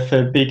always have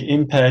a big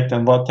impact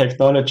on what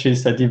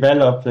technologies are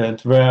developed and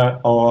where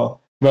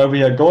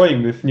we are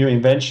going with new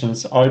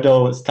inventions.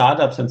 Although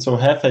startups and so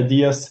have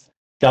ideas,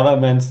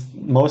 governments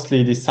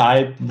mostly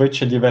decide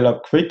which are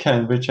developed quicker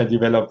and which are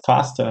developed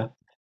faster.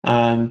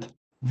 And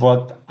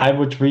what I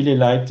would really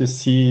like to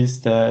see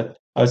is that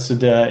also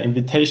the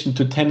invitation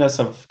to tenders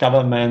of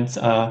governments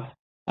are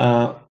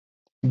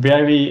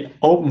very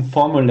open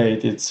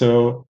formulated,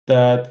 so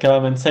that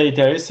governments say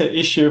there is an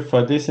issue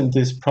for this and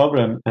this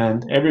problem,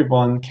 and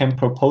everyone can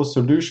propose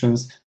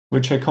solutions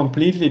which are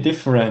completely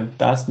different.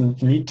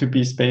 Doesn't need to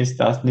be space,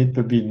 doesn't need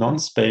to be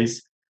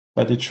non-space,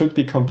 but it should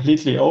be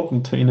completely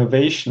open to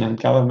innovation, and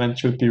government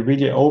should be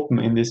really open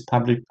in these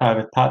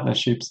public-private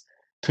partnerships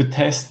to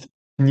test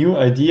new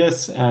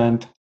ideas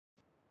and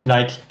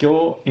like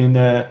go in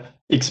a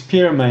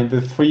experiment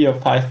with 3 or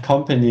 5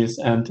 companies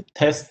and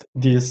test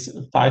these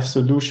 5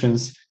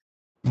 solutions,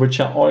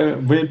 which are all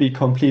will be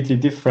completely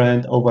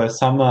different over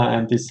summer,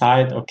 and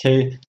decide,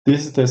 okay,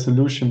 this is the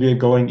solution we are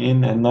going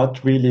in, and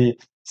not really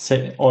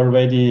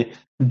already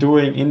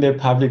doing in the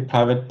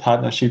public-private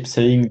partnership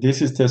saying this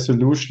is the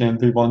solution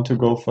and we want to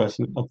go for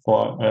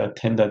a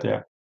tender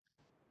there.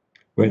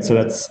 Great. So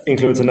that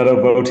includes another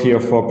vote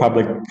here for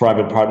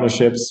public-private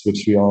partnerships,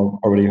 which we all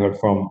already heard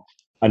from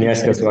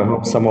Agnieszka. So I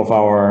hope some of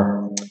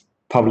our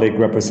public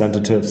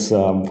representatives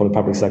for the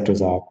public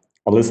sectors are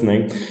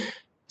listening.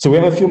 So we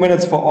have a few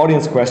minutes for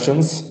audience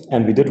questions,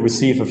 and we did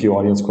receive a few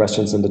audience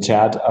questions in the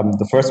chat.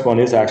 The first one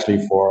is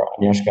actually for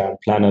Agnieszka and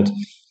Planet.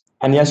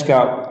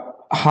 Agnieszka,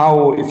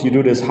 how, if you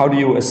do this, how do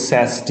you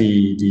assess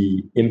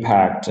the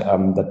impact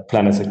that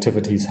Planet's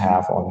activities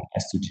have on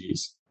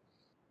SDGs?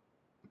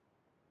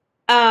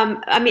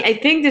 I mean, I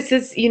think this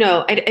is,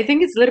 I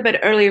think it's a little bit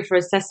earlier for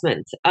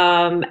assessment.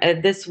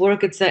 This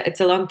work, it's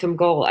a long-term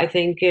goal. I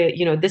think,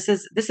 this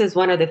is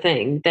one of the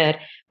things that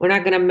we're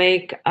not going to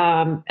make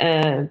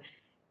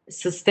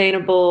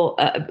sustainable.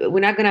 We're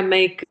not going to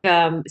make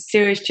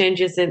serious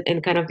changes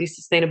in kind of these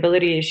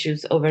sustainability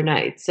issues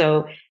overnight.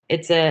 So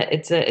it's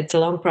a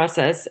long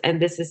process, and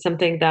this is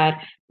something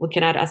that we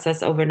cannot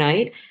assess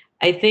overnight.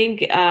 I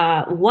think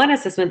one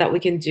assessment that we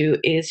can do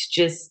is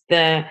just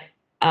the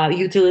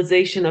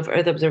utilization of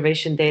Earth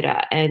observation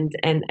data and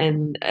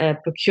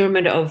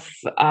procurement of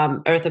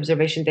Earth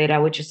observation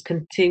data, which is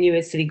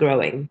continuously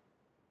growing.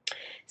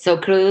 So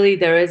clearly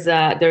there is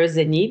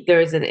a need,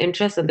 there is an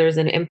interest, and there is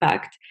an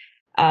impact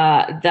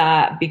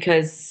that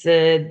because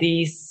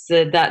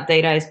that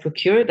data is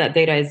procured, that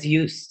data is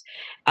used.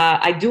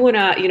 I do want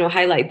to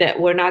highlight that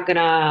we're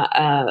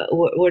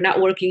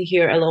not working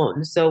here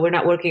alone. So we're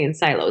not working in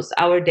silos.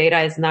 Our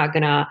data is not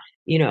gonna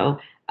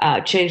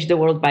change the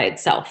world by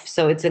itself.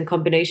 So it's in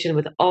combination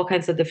with all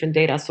kinds of different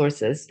data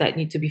sources that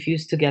need to be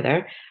fused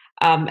together,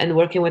 and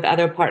working with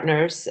other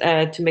partners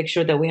to make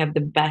sure that we have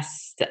the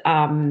best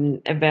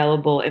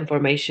available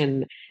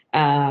information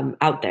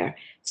out there.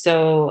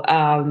 So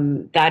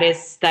that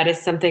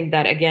is something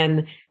that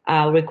again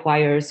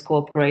requires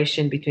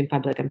cooperation between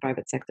public and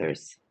private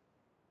sectors.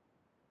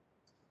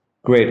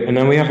 Great. And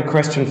then we have a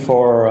question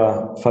for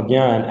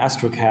Fabien and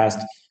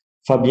Astrocast.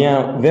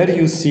 Fabien, where do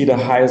you see the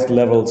highest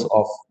levels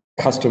of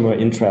customer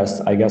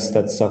interest? I guess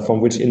that's from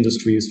which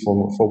industries,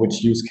 for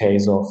which use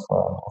case of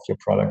your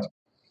product?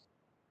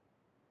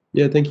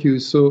 Yeah, thank you.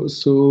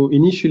 So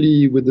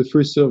initially, with the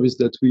first service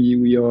that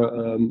we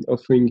are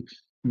offering,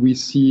 we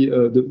see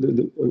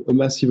a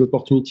massive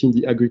opportunity in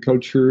the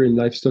agriculture and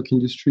livestock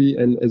industry,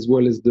 and as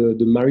well as the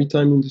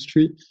maritime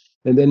industry.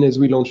 And then as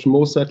we launch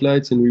more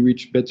satellites and we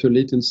reach better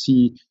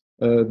latency,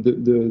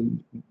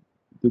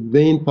 the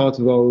main part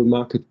of our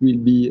market will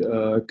be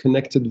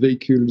connected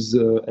vehicles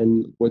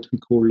and what we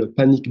call a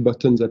panic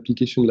buttons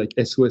application, like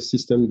SOS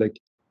system, like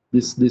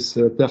this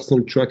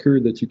personal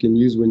tracker that you can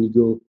use when you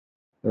go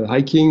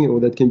hiking, or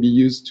that can be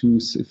used to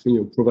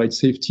provide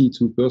safety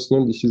to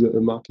personnel. This is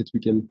a market we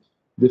can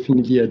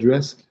definitely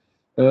address.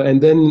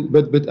 And then,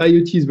 but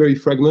IoT is very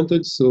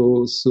fragmented,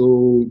 so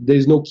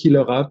there's no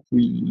killer app.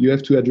 You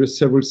have to address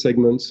several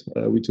segments.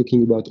 We're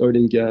talking about oil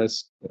and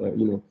gas,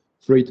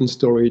 freight and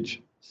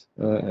storage,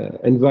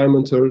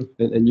 environmental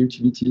and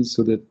utilities.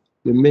 So that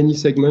there are many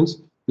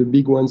segments. The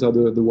big ones are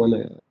the one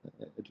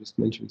I just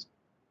mentioned.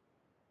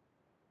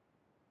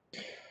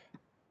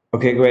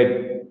 Okay,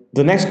 great.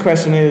 The next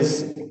question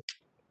is,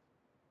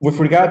 with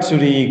regard to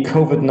the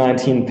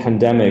COVID-19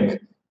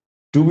 pandemic,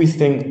 do we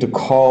think the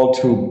call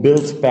to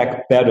build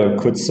back better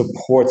could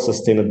support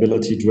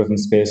sustainability-driven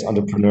space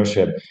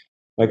entrepreneurship?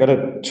 I got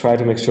to try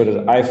to make sure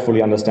that I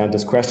fully understand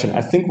this question.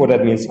 I think what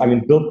that means, I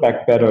mean, build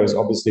back better is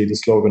obviously the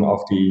slogan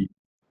of the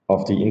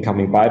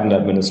incoming Biden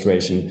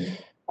administration.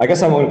 I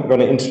guess I'm going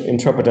to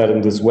interpret that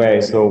in this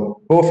way.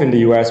 So both in the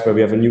US, where we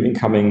have a new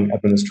incoming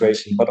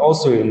administration, but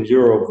also in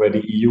Europe, where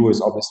the EU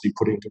is obviously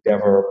putting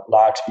together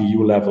large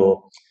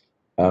EU-level,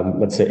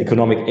 let's say,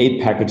 economic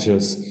aid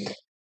packages.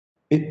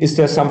 Is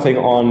there something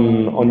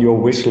on your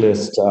wish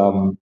list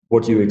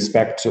what you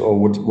expect or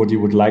what you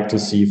would like to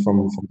see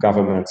from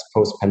governments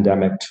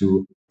post-pandemic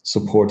to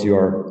support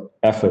your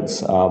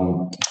efforts.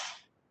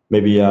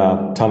 Maybe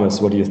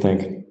Thomas, what do you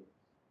think?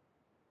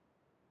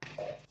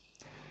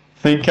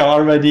 I think I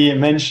already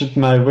mentioned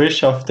my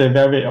wish of the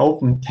very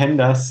open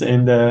tenders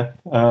in the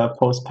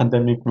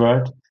post-pandemic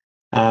world.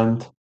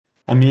 And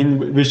I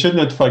mean, we should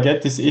not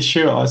forget this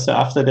issue. Also,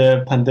 after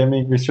the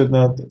pandemic, we should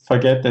not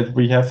forget that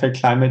we have a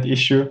climate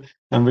issue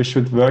and we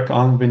should work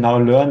on. We now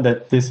learn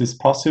that this is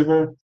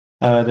possible,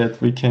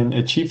 that we can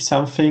achieve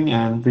something,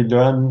 and we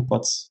learn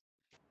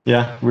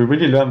we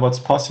really learn what's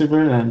possible.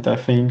 And I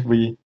think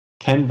we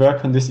can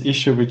work on this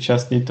issue. We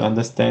just need to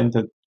understand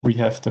that we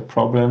have the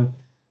problem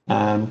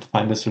and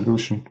find a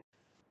solution.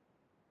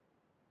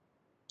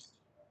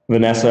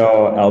 Vanessa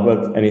or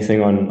Albert,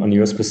 anything on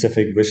your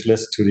specific wish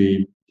list to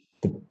the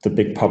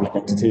big public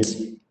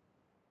entities?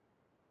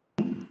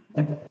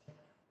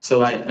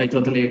 So I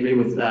totally agree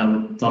with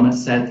what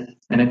Thomas said,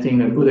 and I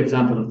think a good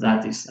example of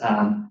that is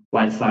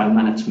wildfire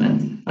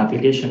management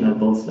application that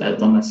both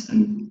Thomas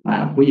and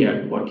we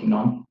are working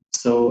on.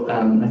 So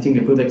I think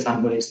a good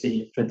example is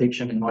the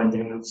prediction and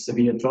monitoring of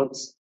severe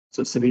droughts.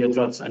 So severe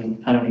droughts are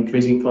an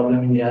increasing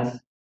problem in the earth.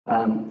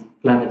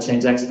 Climate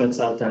change experts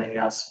are telling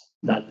us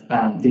that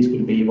this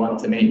will be one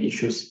of the main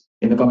issues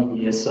in the coming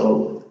years.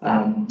 So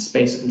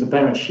space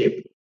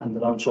entrepreneurship and the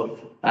launch of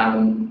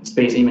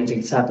space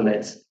imaging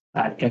satellites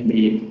can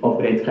be of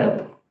great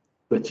help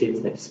to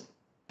achieve this.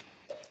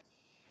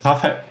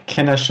 Rafael,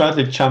 can I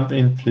shortly jump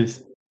in,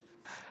 please?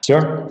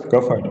 Sure,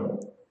 go for it.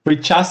 We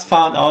just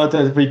found out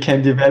that we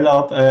can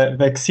develop a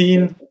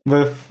vaccine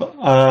with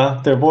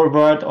the whole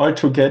world all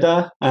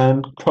together,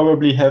 and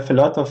probably have a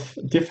lot of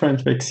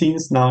different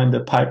vaccines now in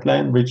the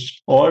pipeline,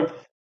 which all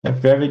have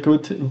very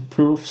good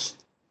proofs.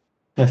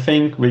 I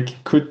think we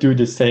could do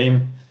the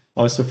same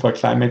also for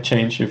climate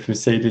change if we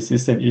say this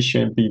is an issue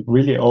and be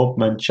really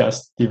open and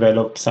just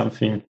develop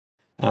something.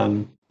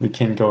 We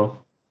can go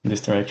in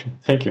this direction.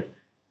 Thank you.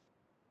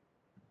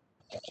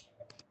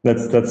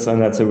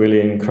 That's a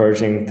really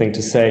encouraging thing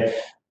to say.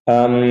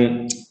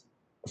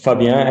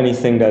 Fabien,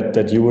 anything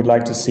that you would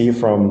like to see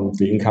from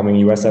the incoming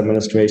US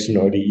administration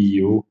or the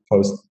EU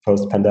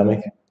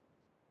post-pandemic?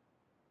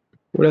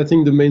 Well, I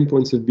think the main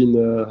points have been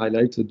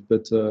highlighted,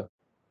 but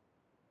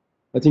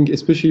I think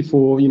especially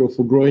for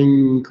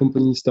growing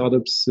company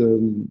startups,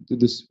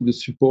 the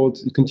support,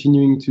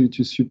 continuing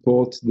to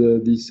support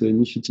this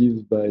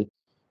initiative by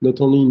not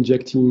only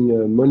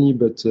injecting money,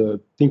 but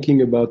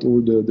thinking about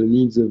all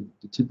the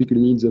typical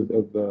needs of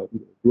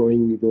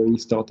growing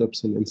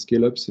startups and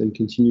scale-ups, and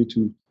continue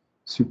to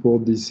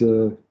support this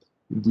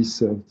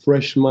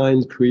fresh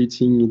mind,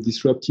 creating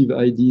disruptive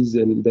ideas,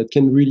 and that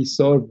can really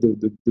solve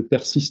the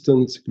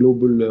persistent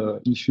global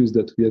issues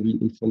that we have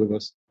in front of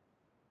us.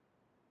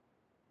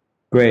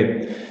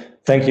 Great,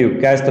 thank you,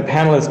 guys. The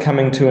panel is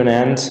coming to an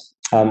end.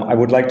 I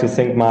would like to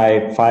thank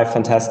my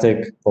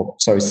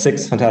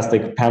six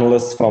fantastic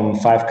panelists from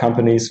 5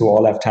 companies who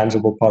all have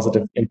tangible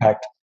positive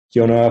impact.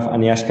 Yonerv,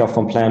 Agnieszka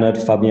from Planet,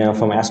 Fabien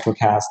from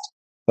Astrocast,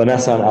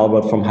 Vanessa and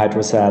Albert from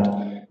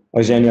Hydrosat,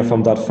 Eugenia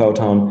from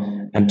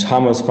 .Photon, and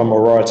Thomas from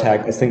Aurora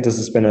Tech. I think this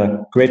has been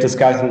a great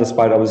discussion,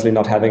 despite obviously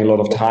not having a lot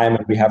of time,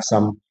 and we have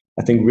some,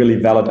 I think, really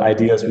valid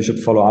ideas we should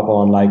follow up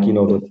on, like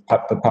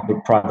the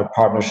public-private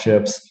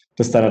partnerships,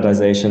 the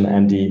standardization,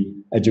 and the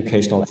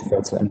educational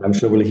efforts. And I'm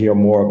sure we'll hear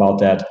more about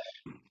that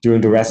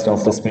during the rest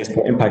of the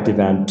Space4Impact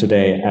event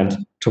today and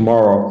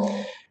tomorrow.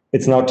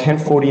 It's now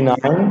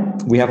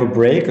 10:49. We have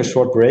a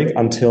short break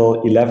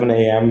until 11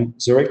 a.m.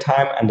 Zurich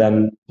time, and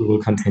then we will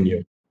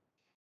continue.